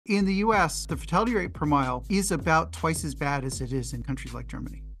In the US, the fatality rate per mile is about twice as bad as it is in countries like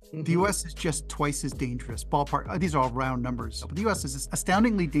Germany. The US is just twice as dangerous. Ballpark, these are all round numbers. But the US is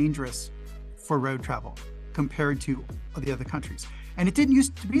astoundingly dangerous for road travel compared to the other countries. And it didn't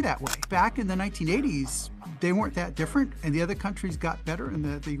used to be that way. Back in the 1980s, they weren't that different, and the other countries got better, and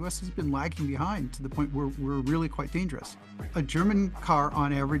the US has been lagging behind to the point where we're really quite dangerous. A German car,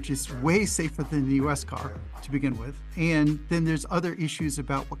 on average, is way safer than the US car to begin with. And then there's other issues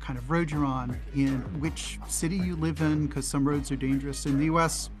about what kind of road you're on, in which city you live in, because some roads are dangerous. In the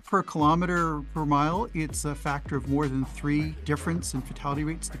US, per kilometer per mile, it's a factor of more than 3 difference in fatality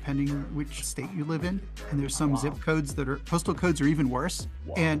rates depending which state you live in. And there's some zip codes that are, postal codes are even worse.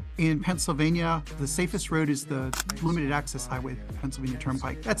 And in Pennsylvania, the safest road is the limited access highway, Pennsylvania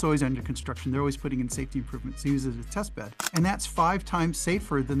Turnpike. That's always under construction. They're always putting in safety improvements. They use it as a test bed. And that's 5 times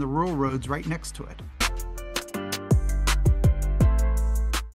safer than the rural roads right next to it.